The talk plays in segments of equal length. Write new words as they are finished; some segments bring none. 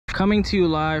Coming to you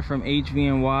live from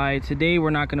HVNY. Today we're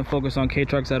not going to focus on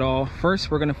K-Trucks at all. First,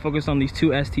 we're going to focus on these two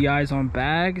STIs on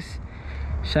bags.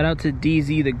 Shout out to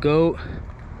DZ the GOAT.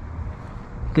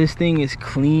 This thing is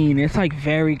clean. It's like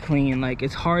very clean. Like,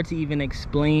 it's hard to even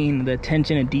explain the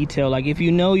attention and detail. Like, if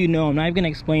you know, you know. I'm not even going to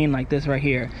explain like this right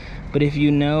here. But if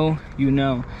you know, you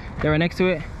know. Then right next to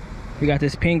it, we got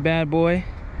this pink bad boy.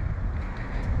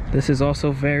 This is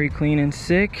also very clean and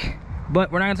sick.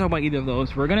 But we're not gonna talk about either of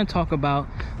those. We're gonna talk about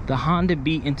the Honda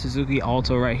Beat and Suzuki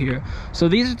Alto right here. So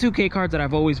these are two K cars that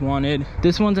I've always wanted.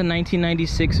 This one's a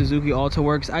 1996 Suzuki Alto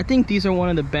Works. I think these are one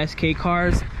of the best K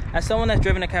cars. As someone that's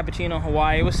driven a Cappuccino in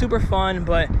Hawaii, it was super fun,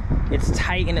 but it's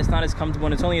tight and it's not as comfortable,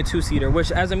 and it's only a 2-seater,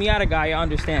 which as a Miata guy, I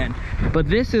understand. But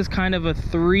this is kind of a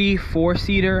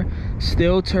 3-4-seater,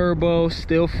 still turbo,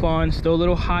 still fun, still a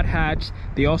little hot hatch.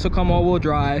 They also come all-wheel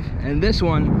drive, and this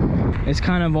one is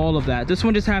kind of all of that. This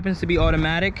one just happens to be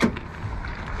automatic.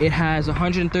 It has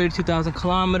 132,000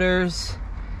 kilometers.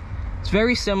 It's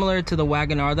very similar to the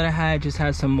Wagon-R that I had, just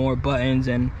has some more buttons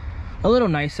and a little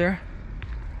nicer.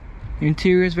 The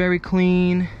interior is very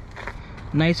clean.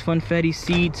 Nice funfetti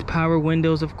seats, power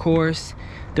windows, of course.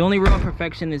 The only real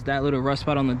imperfection is that little rust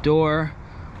spot on the door,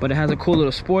 but it has a cool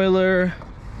little spoiler.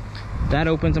 That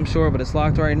opens, I'm sure, but it's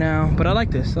locked right now. But I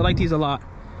like this. I like these a lot.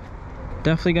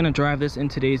 Definitely gonna drive this in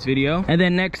today's video. And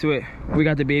then next to it, we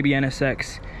got the baby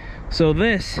NSX. So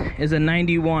this is a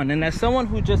 91, and as someone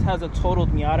who just has a totaled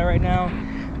Miata right now,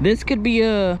 this could be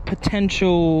a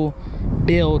potential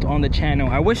build on the channel.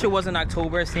 I wish it wasn't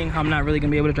October, seeing how I'm not really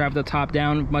gonna be able to drive the top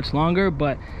down much longer,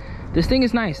 but this thing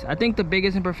is nice. I think the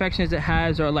biggest imperfections it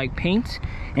has are like paint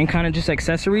and kind of just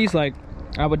accessories. Like,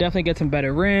 I would definitely get some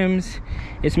better rims.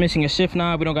 It's missing a shift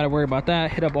knob. We don't gotta worry about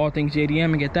that. Hit up All Things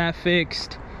JDM and get that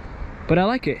fixed. But I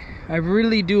like it. I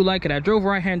really do like it. I drove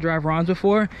right-hand drive Rons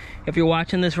before. If you're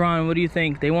watching this, Ron, what do you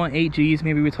think? They want 8 Gs.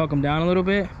 Maybe we talk them down a little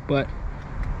bit, but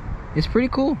it's pretty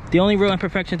cool. The only real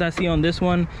imperfections I see on this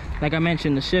one, like I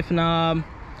mentioned, the shift knob.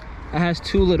 It has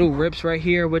 2 little rips right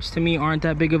here, which to me aren't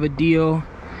that big of a deal.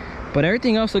 But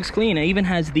everything else looks clean. It even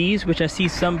has these, which I see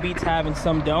some Beats have and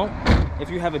some don't. If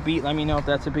you have a Beat, let me know if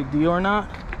that's a big deal or not.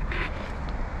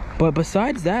 But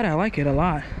besides that, I like it a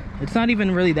lot. It's not even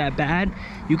really that bad.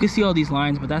 You can see all these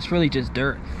lines, but that's really just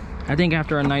dirt. I think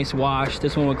after a nice wash,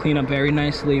 this one will clean up very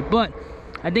nicely. But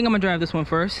I think I'm gonna drive this one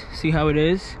first, see how it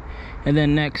is. And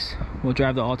then next, we'll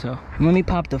drive the Alto. Let me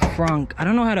pop the front. I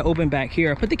don't know how to open back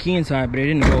here. I put the key inside, but it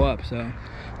didn't go up, so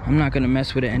I'm not gonna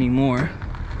mess with it anymore.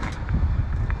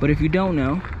 But if you don't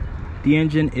know, the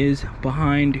engine is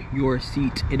behind your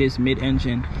seat. It is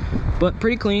mid-engine, but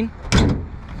pretty clean.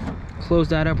 Close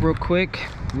that up real quick.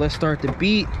 Let's start the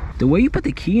Beat. The way you put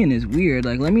the key in is weird.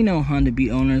 Like, let me know, Honda Beat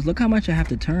owners. Look how much I have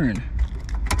to turn.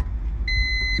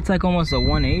 It's like almost a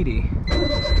 180.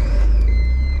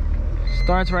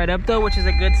 Starts right up though, which is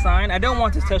a good sign. I don't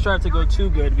want this test drive to go too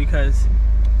good because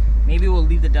maybe we'll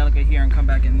leave the Delica here and come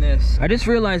back in this. I just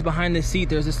realized behind this seat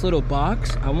there's this little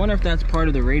box. I wonder if that's part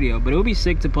of the radio, but it would be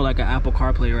sick to put like an Apple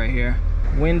CarPlay right here.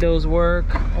 Windows work.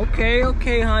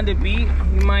 Okay, Honda Beat.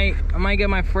 I might get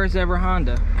my first ever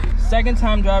Honda. Second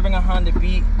time driving a Honda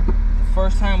Beat. The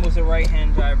first time was a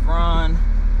right-hand drive Ron.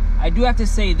 I do have to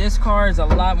say this car is a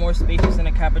lot more spacious than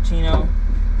a Cappuccino.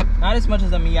 Not as much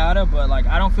as a Miata, but like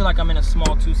I don't feel like I'm in a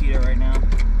small 2-seater right now.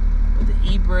 With the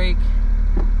e-brake.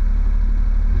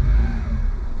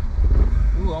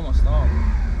 Ooh, almost stalled.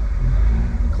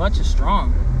 The clutch is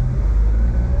strong.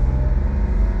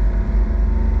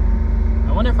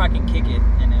 I wonder if I can kick it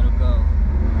and it'll go.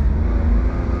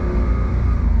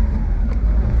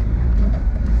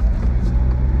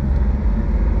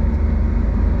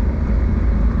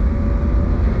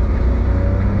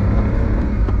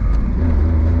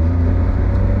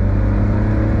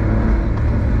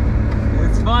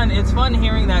 It's fun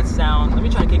hearing that sound. Let me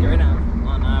try to kick it right now.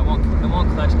 Oh no, it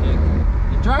won't clutch kick.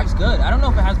 It drives good. I don't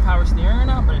know if it has power steering or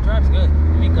not, but it drives good.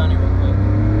 Let me gun it real quick.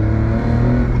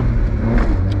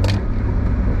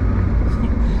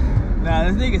 Nah,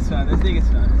 this thing is fun. This thing is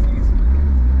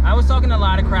fun. I was talking a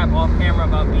lot of crap off camera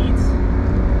about Beats.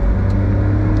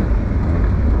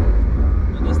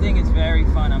 But this thing is very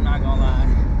fun, I'm not gonna lie.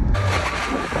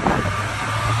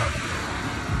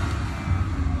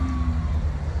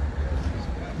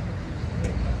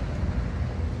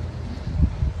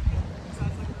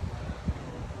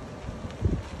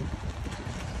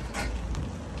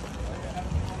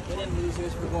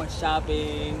 We're going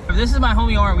shopping. This is my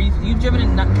homie Oren. You've driven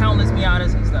in countless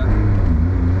Miatas and stuff.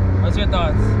 What's your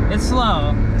thoughts? It's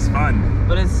slow. It's fun.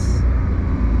 But it's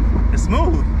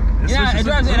smooth. It actually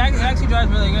drives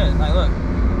really good. Like, look.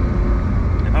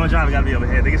 I'm gonna drive, I gotta be over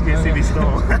here. Niggas can't see me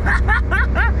stall.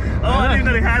 Oh, I didn't even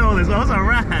know they had all this. Oh, it's a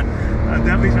ride. I'm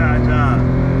definitely trying to drive.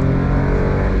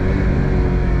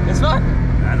 It's fun.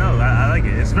 I know, I like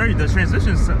it. It's very, the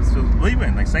transition, so what are you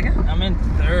in, like second? I'm in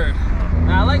third.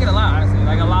 I like it a lot, honestly,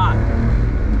 like a lot.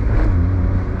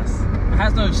 It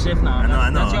has no shift knob. I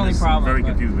know. That's the only problem. I'm very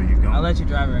confused where you're going. I'll let you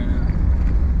drive it right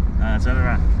now. Turn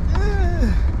around.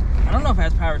 I don't know if it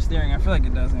has power steering. I feel like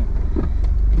it doesn't.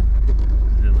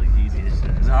 It's like easy as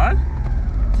shit. Is it hard?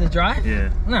 To drive? Yeah.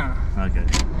 No. Okay.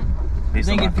 I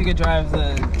think if you could drive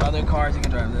the other cars, you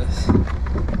can drive this.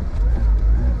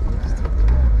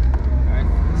 Alright.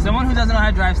 Someone who doesn't know how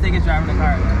to drive stick is driving the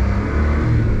car.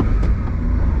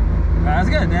 That's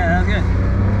good. Yeah, that's good.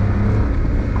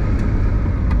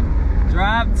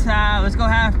 Drop top. Let's go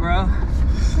half, bro.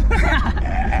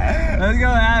 Let's go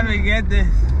half and get this.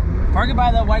 Park it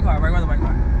by the white car. Right by the white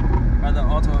car. By the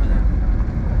Alto over there.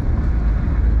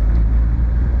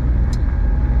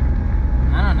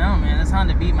 I don't know, man. This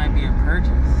Honda Beat might be a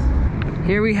purchase.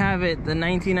 Here we have it, the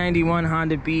 1991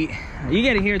 Honda Beat. You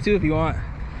get it here too if you want.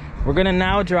 We're gonna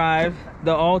now drive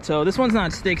the Alto. This one's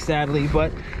not stick, sadly,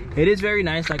 but it is very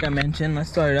nice, like I mentioned. Let's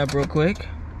start it up real quick.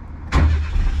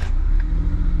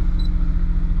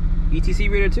 ETC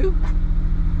reader too?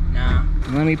 Nah.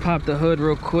 Let me pop the hood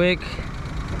real quick.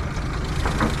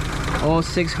 All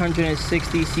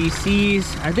 660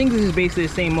 cc's. I think this is basically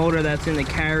the same motor that's in the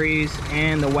Carries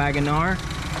and the Wagonar,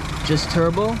 just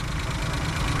turbo.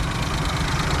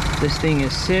 This thing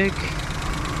is sick.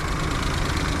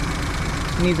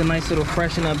 Needs a nice little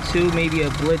freshen up too, maybe a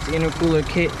Blitz intercooler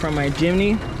kit from my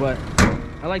Jimny, but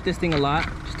I like this thing a lot.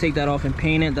 Just take that off and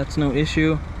paint it, that's no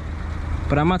issue.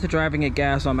 But I'm out to driving at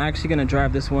gas, so I'm actually gonna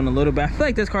drive this one a little bit. I feel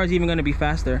like this car is even gonna be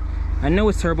faster. I know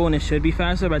it's turbo and it should be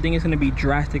faster, but I think it's gonna be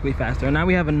drastically faster. And now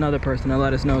we have another person to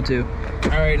let us know too. All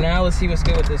right, now let's see what's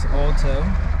good with this Alto.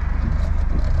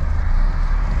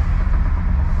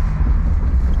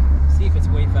 See if it's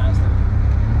way faster.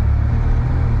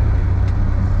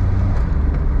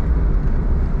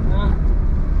 No,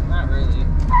 not really.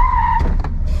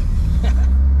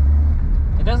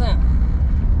 It doesn't.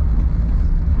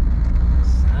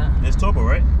 It's turbo,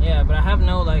 right? Yeah, but I have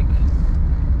no like.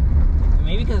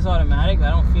 Maybe because it's automatic, I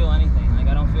don't feel anything. Like,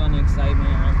 I don't feel any excitement.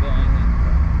 I don't feel anything.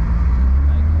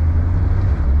 Like,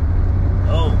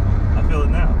 oh, I feel it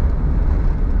now.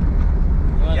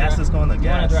 Gas is going to gas. You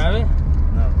want to drive it?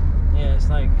 No. Yeah, it's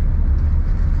like,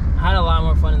 I had a lot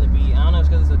more fun in the Beat. I don't know if it's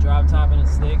because it's a drop top and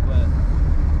it's thick, but.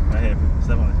 Right here,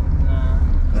 step on it.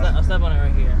 Nah, I'll step on it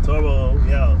right here. Turbo, yo.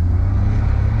 Yeah.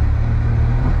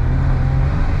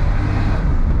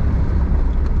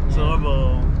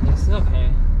 Turbo. It's okay.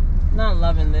 Not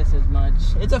loving this as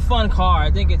much. It's a fun car. I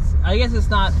guess it's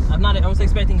not, I was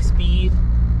expecting speed,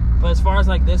 but as far as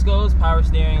like this goes, power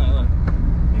steering, like look.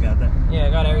 You got that? Yeah,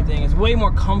 I got everything. It's way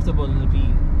more comfortable than the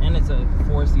Beat, and it's a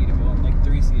 4-seater, well, like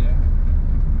 3-seater.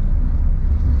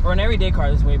 For an everyday car,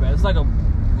 this is way better. It's like a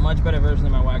much better version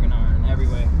of my Wagonar in every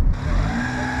way.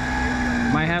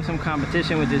 Might have some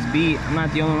competition with this Beat. I'm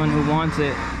not the only one who wants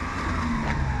it.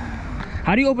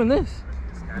 How do you open this?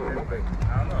 I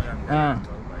don't know.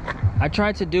 I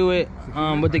tried to do it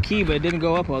with the key, but it didn't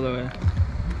go up all the way.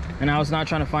 And I was not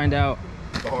trying to find out.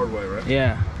 The hard way, right?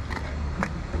 Yeah.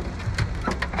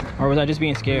 Or was I just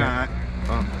being scared? Nah.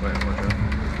 Oh, wait, okay.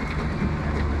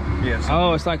 Yeah.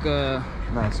 Oh, it's like a...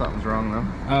 Nah, something's wrong though.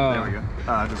 Oh. There we go.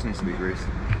 It just needs to be greased.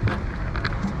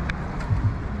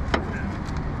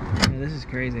 Yeah, this is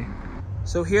crazy.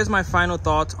 So here's my final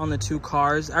thoughts on the two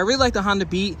cars. I really like the Honda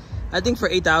Beat. I think for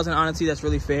 $8,000, honestly, that's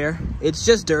really fair. It's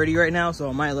just dirty right now, so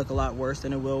it might look a lot worse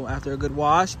than it will after a good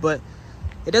wash, but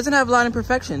it doesn't have a lot of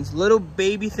imperfections. Little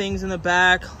baby things in the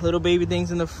back, little baby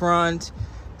things in the front.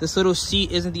 This little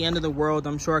seat isn't the end of the world.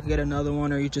 I'm sure I could get another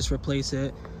one or you just replace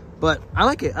it. But I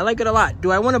like it. I like it a lot.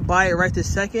 Do I want to buy it right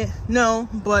this second? No,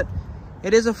 but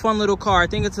it is a fun little car. I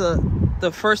think it's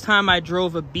the first time I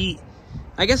drove a Beat.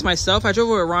 I guess myself, I drove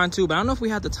it with Ron too, but I don't know if we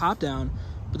had the top down.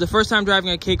 But the first time driving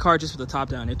a K car just with the top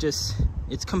down, it's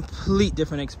complete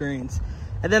different experience.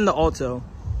 And then the Alto,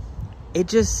 it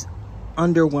just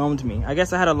underwhelmed me. I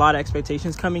guess I had a lot of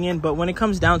expectations coming in, but when it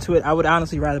comes down to it, I would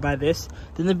honestly rather buy this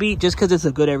than the Beat just because it's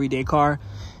a good everyday car.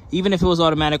 Even if it was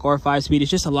automatic or 5-speed,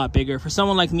 it's just a lot bigger. For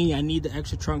someone like me, I need the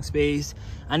extra trunk space.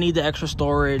 I need the extra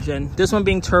storage. And this one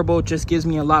being turbo just gives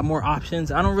me a lot more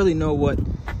options. I don't really know what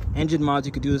engine mods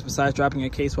you could do besides dropping a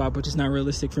K-swap, which is not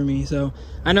realistic for me. So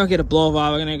I know I get a blow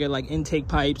valve. I'm going to get like intake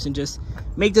pipes and just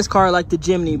make this car like the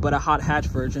Jimny, but a hot hatch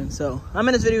version. So I'm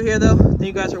in this video here though. Thank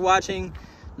you guys for watching.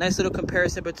 Nice little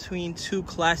comparison between two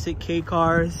classic K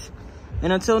cars.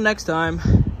 And until next time,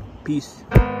 peace.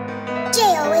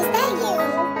 Jill, is that you?